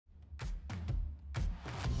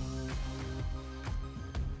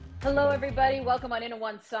Hello, everybody. Welcome on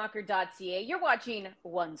into1soccer.ca. You're watching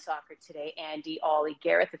One Soccer today. Andy, Ollie,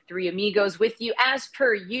 Gareth, the three amigos with you as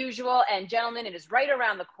per usual. And gentlemen, it is right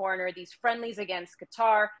around the corner. These friendlies against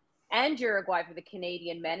Qatar and Uruguay for the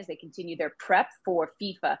Canadian men as they continue their prep for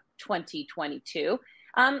FIFA 2022.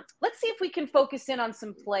 Let's see if we can focus in on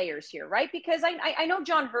some players here, right? Because I know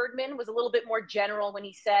John Herdman was a little bit more general when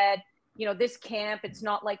he said, you know, this camp, it's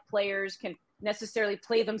not like players can necessarily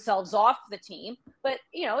play themselves off the team, but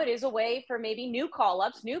you know, it is a way for maybe new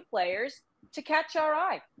call-ups, new players to catch our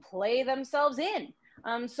eye, play themselves in.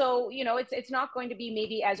 So you know, it's not going to be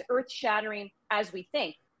maybe as earth-shattering as we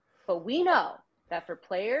think, but we know that for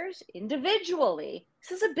players individually,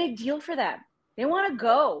 this is a big deal for them. They want to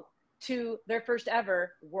go to their first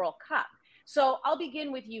ever World Cup. So I'll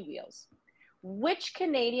begin with you, Wheels. Which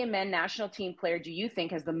Canadian men national team player do you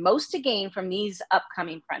think has the most to gain from these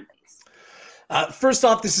upcoming friendlies? First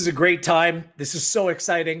off, this is a great time. This is so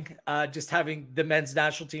exciting. Just having the men's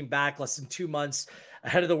national team back less than 2 months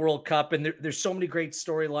ahead of the World Cup. And there's so many great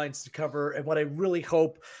storylines to cover. And what I really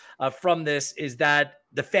hope from this is that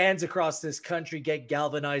the fans across this country get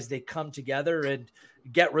galvanized. They come together and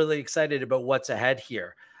get really excited about what's ahead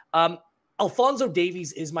here. Alphonso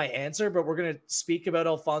Davies is my answer, but we're going to speak about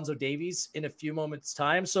Alphonso Davies in a few moments'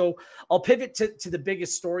 time. So I'll pivot to the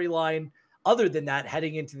biggest storyline other than that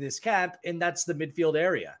heading into this camp, and that's the midfield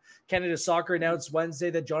area. Canada Soccer announced Wednesday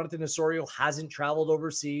that Jonathan Osorio hasn't traveled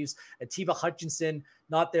overseas. Atiba Hutchinson,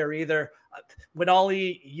 not there either. When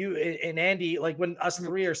Ollie, you and Andy, like when us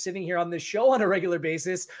three are sitting here on this show on a regular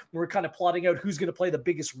basis, we're kind of plotting out who's going to play the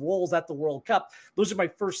biggest roles at the World Cup. Those are my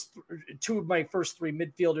two of my first three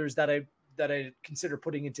midfielders that I consider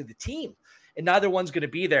putting into the team, and neither one's going to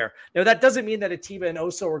be there. Now, that doesn't mean that Atiba and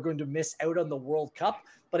Oso are going to miss out on the World Cup,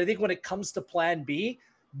 but I think when it comes to plan B,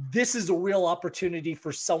 this is a real opportunity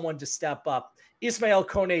for someone to step up. Ismail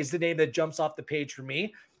Kone is the name that jumps off the page for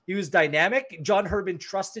me. He was dynamic. John Herdman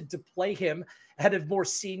trusted to play him ahead of more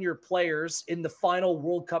senior players in the final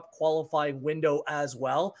World Cup qualifying window as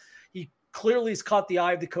well. He clearly has caught the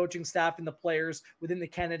eye of the coaching staff and the players within the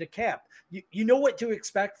Canada camp. You know what to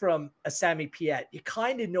expect from a Sammy Piette. You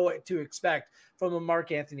kind of know what to expect from a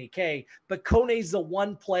Marc-Anthony Kaye. But Kone's the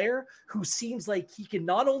one player who seems like he can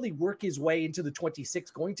not only work his way into the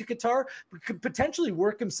 26 going to Qatar, but could potentially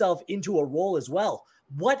work himself into a role as well.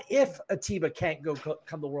 What if Atiba can't go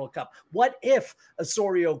come the World Cup? What if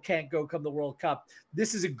Osorio can't go come the World Cup?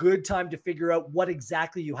 This is a good time to figure out what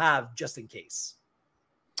exactly you have just in case.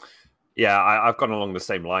 Yeah, I've gone along the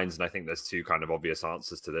same lines, and I think there's two kind of obvious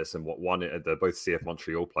answers to this. And one, they're both CF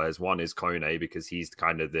Montreal players. One is Kone, because he's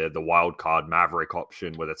kind of the wild card maverick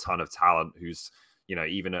option with a ton of talent, who's, you know,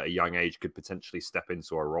 even at a young age could potentially step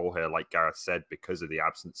into a role here, like Gareth said, because of the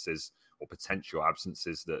absences or potential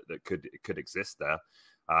absences that could exist there.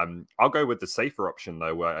 I'll go with the safer option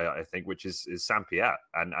though, where I think, which is Sam Piette,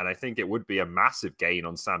 and I think it would be a massive gain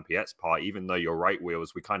on Sam Piette's part, even though you're right,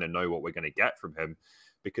 Wheels, we kind of know what we're going to get from him.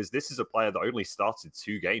 Because this is a player that only started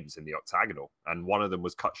 2 games in the octagonal, and one of them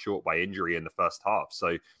was cut short by injury in the first half.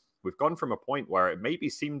 So we've gone from a point where it maybe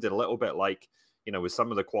seemed a little bit like, you know, with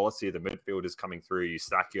some of the quality of the midfielders coming through,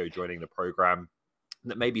 Eustachio joining the program,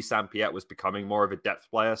 that maybe Sam Piette was becoming more of a depth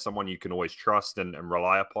player, someone you can always trust and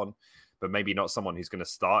rely upon, but maybe not someone who's going to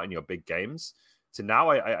start in your big games. So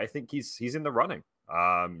now I think he's in the running.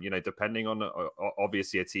 You know, depending on,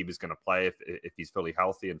 obviously a team is going to play if he's fully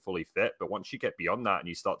healthy and fully fit. But once you get beyond that and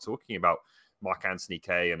you start talking about Marc-Anthony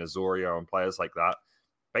Kaye and Osorio and players like that,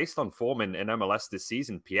 based on form in MLS this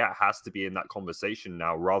season, Piette has to be in that conversation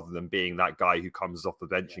now, rather than being that guy who comes off the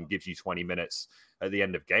bench and gives you 20 minutes at the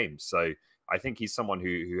end of games. So I think he's someone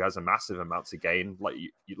who has a massive amount to gain.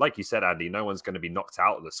 Like you said, Andy, no one's going to be knocked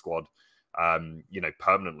out of the squad, you know,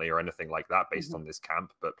 permanently or anything like that based on this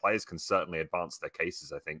camp, but players can certainly advance their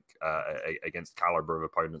cases, I think, against caliber of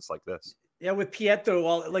opponents like this. Yeah, with Piette, though,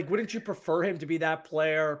 well, like, wouldn't you prefer him to be that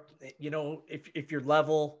player? You know, if you're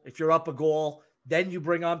level, if you're up a goal, then you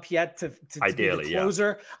bring on Piette to ideally, be the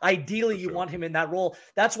closer. Yeah. Ideally, you want him in that role.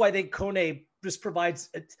 That's why I think Kone just provides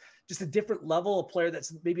just a different level of player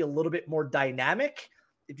that's maybe a little bit more dynamic.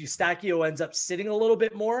 If Eustachio ends up sitting a little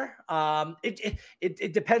bit more,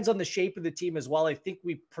 it depends on the shape of the team as well. I think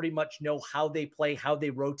we pretty much know how they play, how they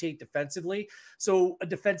rotate defensively. So a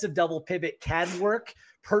defensive double pivot can work.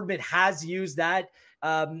 Herdman has used that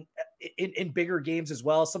in bigger games as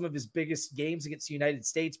well. Some of his biggest games against the United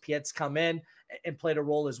States, Piette's come in and played a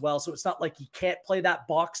role as well. So it's not like he can't play that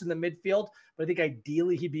box in the midfield, but I think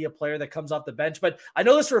ideally he'd be a player that comes off the bench. But I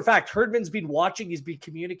know this for a fact. Herdman's been watching. He's been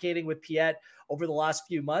communicating with Piette over the last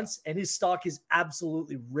few months, and his stock has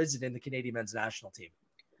absolutely risen in the Canadian men's national team.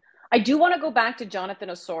 I do want to go back to Jonathan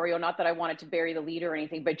Osorio. Not that I wanted to bury the lead or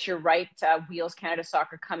anything, but you're right. Wheels Canada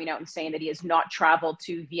Soccer coming out and saying that he has not traveled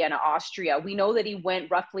to Vienna, Austria. We know that he went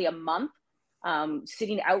roughly a month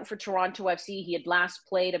sitting out for Toronto FC. He had last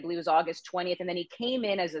played, I believe it was August 20th, and then he came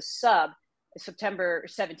in as a sub September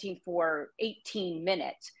 17th for 18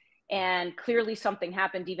 minutes. And clearly something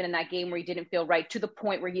happened even in that game where he didn't feel right, to the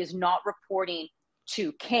point where he is not reporting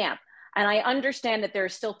to camp. And I understand that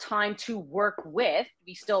there's still time to work with.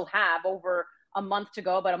 We still have over a month to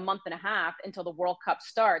go, about a month and a half until the World Cup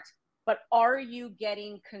starts. But are you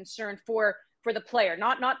getting concerned for the player?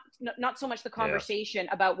 Not so much the conversation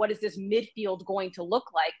about what is this midfield going to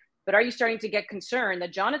look like, but are you starting to get concerned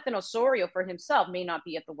that Jonathan Osorio for himself may not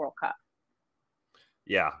be at the World Cup?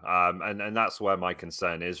 Yeah, and that's where my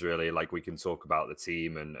concern is really. Like, we can talk about the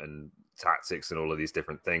team and tactics and all of these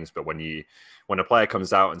different things, but when a player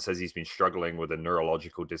comes out and says he's been struggling with a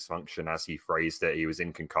neurological dysfunction, as he phrased it, he was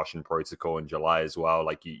in concussion protocol in July as well.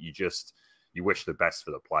 Like, you wish the best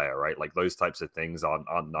for the player, right? Like, those types of things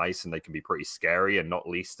aren't nice, and they can be pretty scary, and not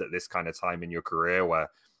least at this kind of time in your career where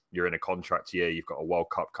you're in a contract year, you've got a World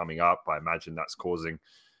Cup coming up. I imagine that's causing,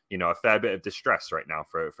 a fair bit of distress right now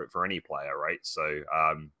for any player, right? So,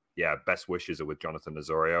 best wishes are with Jonathan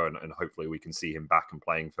Osorio, and hopefully we can see him back and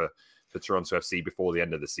playing for Toronto FC before the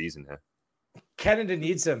end of the season here. Canada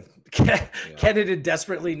needs him. Canada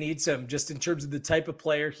desperately needs him, just in terms of the type of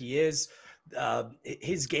player he is.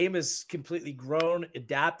 His game has completely grown,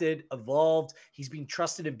 adapted, evolved. He's been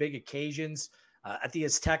trusted in big occasions. At the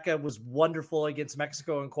Azteca was wonderful against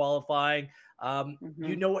Mexico in qualifying.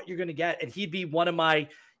 You know what you're going to get. And he'd be one of my,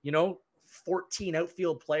 14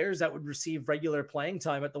 outfield players that would receive regular playing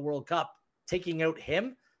time at the World Cup. Taking out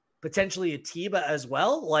him, potentially Atiba as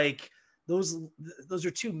well. Like, those are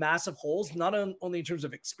two massive holes, not only in terms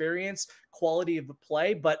of experience, quality of the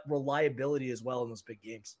play, but reliability as well in those big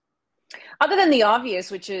games. Other than the obvious,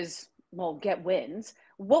 which is, get wins,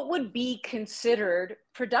 what would be considered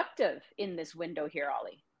productive in this window here,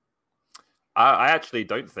 Ollie? I actually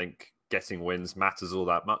don't think getting wins matters all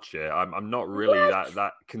that much here. I'm not really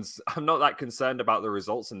I'm not that concerned about the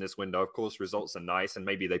results in this window. Of course, results are nice, and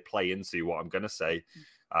maybe they play into what I'm going to say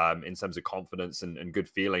in terms of confidence and good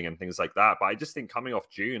feeling and things like that. But I just think coming off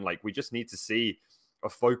June, like, we just need to see a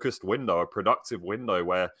focused window, a productive window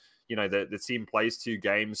where, the team plays 2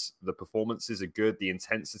 games, the performances are good, the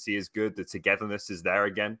intensity is good, the togetherness is there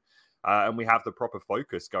again, and we have the proper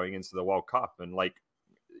focus going into the World Cup. And, like,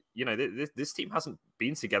 this team hasn't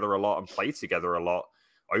been together a lot and played together a lot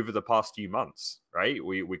over the past few months, right?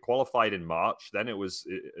 We qualified in March. Then it was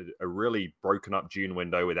a really broken up June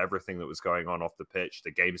window with everything that was going on off the pitch,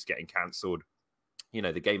 the games getting cancelled,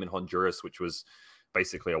 the game in Honduras, which was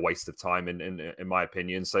basically a waste of time in my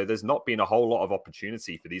opinion. So there's not been a whole lot of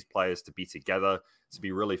opportunity for these players to be together, to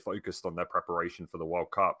be really focused on their preparation for the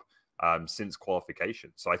World Cup since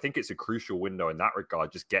qualification. So I think it's a crucial window in that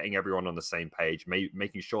regard, just getting everyone on the same page,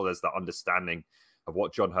 making sure there's that understanding of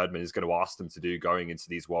what John Herdman is going to ask them to do going into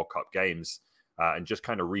these World Cup games, and just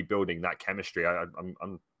kind of rebuilding that chemistry.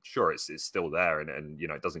 I'm sure it's still there, and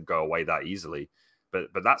it doesn't go away that easily.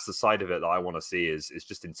 But that's the side of it that I want to see is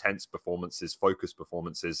just intense performances, focused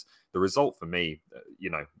performances. The result for me,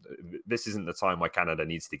 this isn't the time where Canada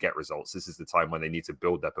needs to get results. This is the time when they need to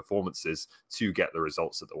build their performances to get the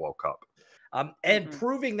results at the World Cup. And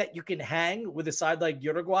proving that you can hang with a side like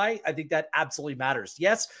Uruguay, I think that absolutely matters.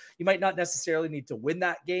 Yes, you might not necessarily need to win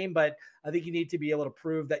that game, but I think you need to be able to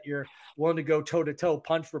prove that you're willing to go toe-to-toe,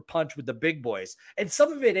 punch for punch with the big boys. And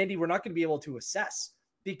some of it, Andy, we're not going to be able to assess,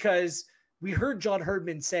 because we heard John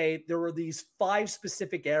Herdman say there were these 5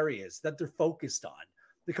 specific areas that they're focused on.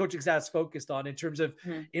 The coaching staff's focused on in terms of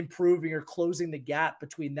improving or closing the gap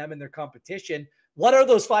between them and their competition. What are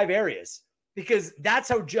those 5 areas? Because that's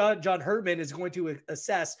how John Herdman is going to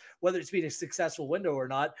assess whether it's been a successful window or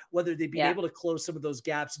not, whether they've been able to close some of those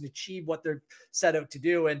gaps and achieve what they're set out to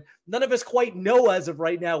do. And none of us quite know as of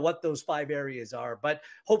right now what those 5 areas are, but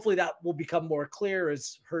hopefully that will become more clear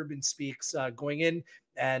as Herdman speaks going in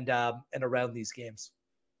and around these games.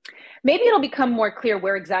 Maybe it'll become more clear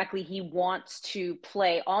where exactly he wants to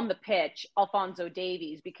play on the pitch, Alphonso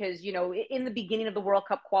Davies, because, in the beginning of the World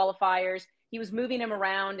Cup qualifiers, he was moving him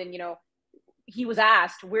around, and, he was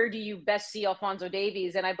asked, where do you best see Alphonso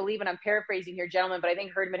Davies? And I believe, and I'm paraphrasing here, gentlemen, but I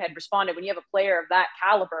think Herdman had responded, when you have a player of that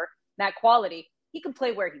caliber, that quality, he can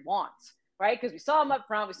play where he wants, right? Because we saw him up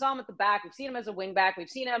front, we saw him at the back, we've seen him as a wing back, we've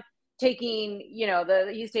seen him taking,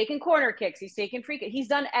 he's taking corner kicks, he's taking free kicks, he's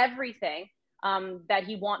done everything that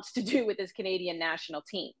he wants to do with his Canadian national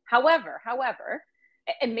team. However,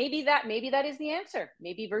 And maybe that is the answer.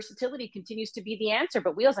 Maybe versatility continues to be the answer.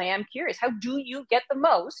 But Wheels, I am curious, how do you get the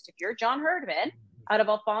most, if you're John Herdman, out of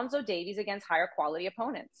Alphonso Davies against higher quality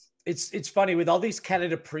opponents? It's funny with all these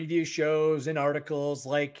Canada preview shows and articles,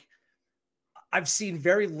 like I've seen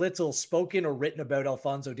very little spoken or written about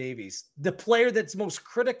Alphonso Davies, the player that's most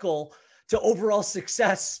critical to overall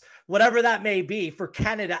success, whatever that may be, for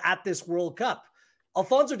Canada at this World Cup.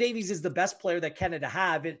 Alphonso Davies is the best player that Canada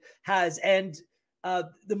has, and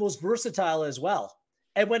the most versatile as well.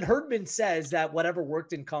 And when Herdman says that whatever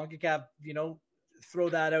worked in CONCACAF, throw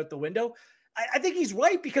that out the window, I think he's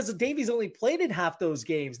right, because Davies only played in half those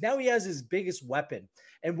games. Now he has his biggest weapon.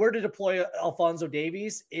 And where to deploy Alphonso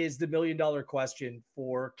Davies is the million-dollar question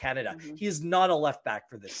for Canada. Mm-hmm. He is not a left back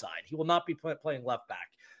for this side. He will not be playing left back.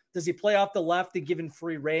 Does he play off the left and given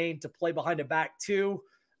free reign to play behind a back two?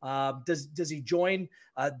 Does he join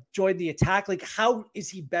the attack? Like, how is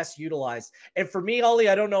he best utilized? And for me, Ollie,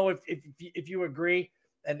 I don't know if you agree,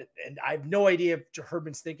 and I have no idea if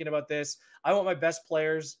Herdman's thinking about this. I want my best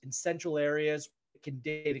players in central areas can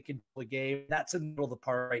control the game. That's in the middle of the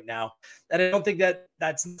park right now, and I don't think that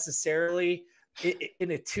that's necessarily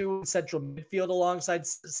in a two central midfield alongside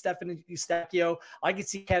Stefan Eustachio. I could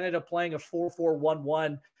see Canada playing a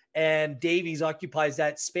 4-4-1-1, and Davies occupies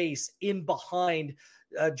that space in behind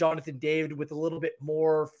Jonathan David with a little bit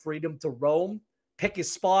more freedom to roam, pick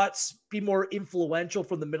his spots, be more influential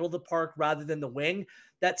from the middle of the park rather than the wing.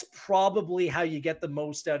 That's probably how you get the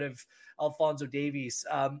most out of Alphonso Davies,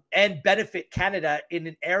 and benefit Canada in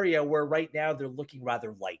an area where right now they're looking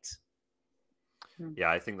rather light.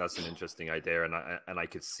 Yeah, I think that's an interesting idea, and I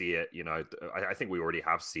could see it. I think we already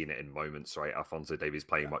have seen it in moments, right? Alphonso Davies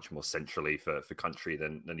playing much more centrally for country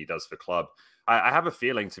than he does for club. I have a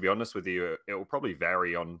feeling, to be honest with you, it will probably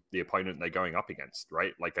vary on the opponent they're going up against,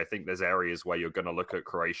 right? Like, I think there's areas where you're going to look at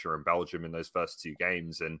Croatia and Belgium in those first two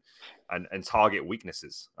games and target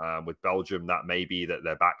weaknesses. With Belgium, that may be that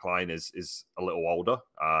their back line is a little older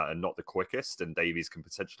and not the quickest, and Davies can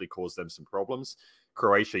potentially cause them some problems.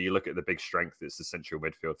 Croatia, you look at the big strength, it's the central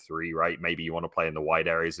midfield three, right? Maybe you want to play in the wide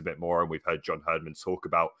areas a bit more. And we've heard John Herdman talk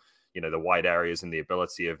about, the wide areas and the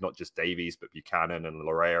ability of not just Davies, but Buchanan and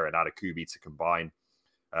Lorea and Adekubi to combine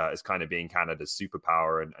as kind of being Canada's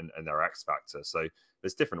superpower and their X factor. So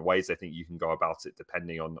there's different ways I think you can go about it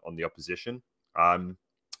depending on the opposition.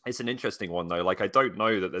 It's an interesting one, though. Like, I don't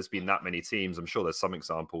know that there's been that many teams. I'm sure there's some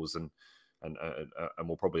examples and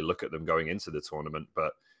we'll probably look at them going into the tournament,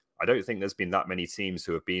 but I don't think there's been that many teams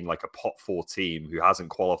who have been like a pot 4 team who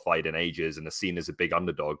hasn't qualified in ages and are seen as a big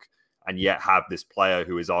underdog, and yet have this player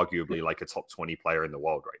who is arguably like a top 20 player in the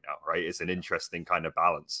world right now, right? It's an interesting kind of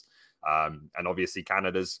balance. And obviously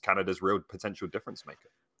Canada's real potential difference maker.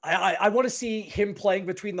 I want to see him playing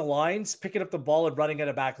between the lines, picking up the ball and running at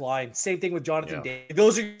a back line. Same thing with Jonathan David.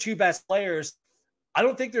 Those are your two best players. I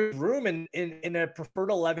don't think there's room in a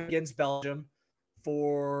preferred 11 against Belgium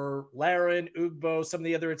for Larin, Ugbo, some of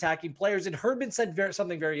the other attacking players. And Herdman said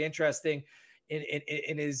something very interesting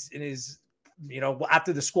in his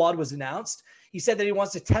after the squad was announced. He said that he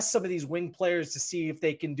wants to test some of these wing players to see if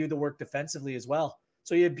they can do the work defensively as well.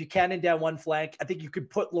 So you have Buchanan down one flank. I think you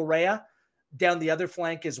could put Lorea down the other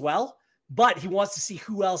flank as well. But he wants to see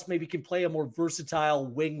who else maybe can play a more versatile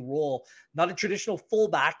wing role, not a traditional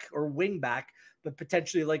fullback or wing back, but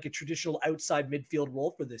potentially like a traditional outside midfield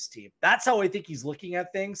role for this team. That's how I think he's looking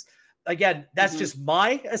at things. Again, that's just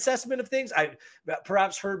my assessment of things.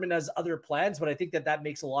 Perhaps Herdman has other plans, but I think that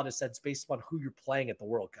makes a lot of sense based upon who you're playing at the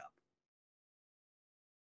World Cup.